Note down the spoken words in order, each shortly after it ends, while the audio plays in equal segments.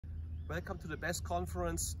Welcome to the BEST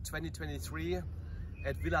Conference 2023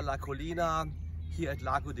 at Villa La Collina here at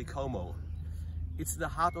Lago di Como. It's in the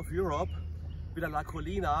heart of Europe. Villa La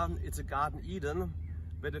Collina, it's a Garden Eden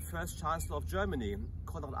where the first Chancellor of Germany,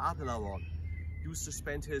 Konrad Adenauer, used to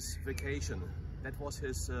spend his vacation. That was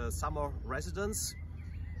his summer residence.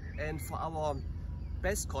 And for our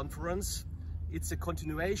BEST conference, it's a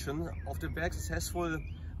continuation of the very successful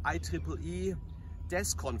IEEE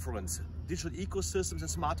DEST conference, Digital Ecosystems and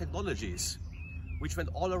Smart Technologies, which went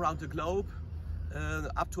all around the globe,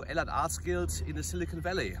 up to Allied Arts Guild in the Silicon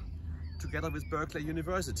Valley, together with Berkeley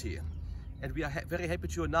University. And we are very happy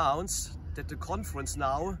to announce that the conference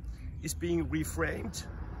now is being reframed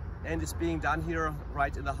and is being done here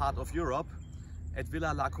right in the heart of Europe at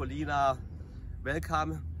Villa La Collina.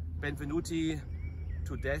 Welcome, benvenuti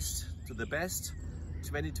to DEST, to the BEST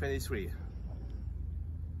 2023.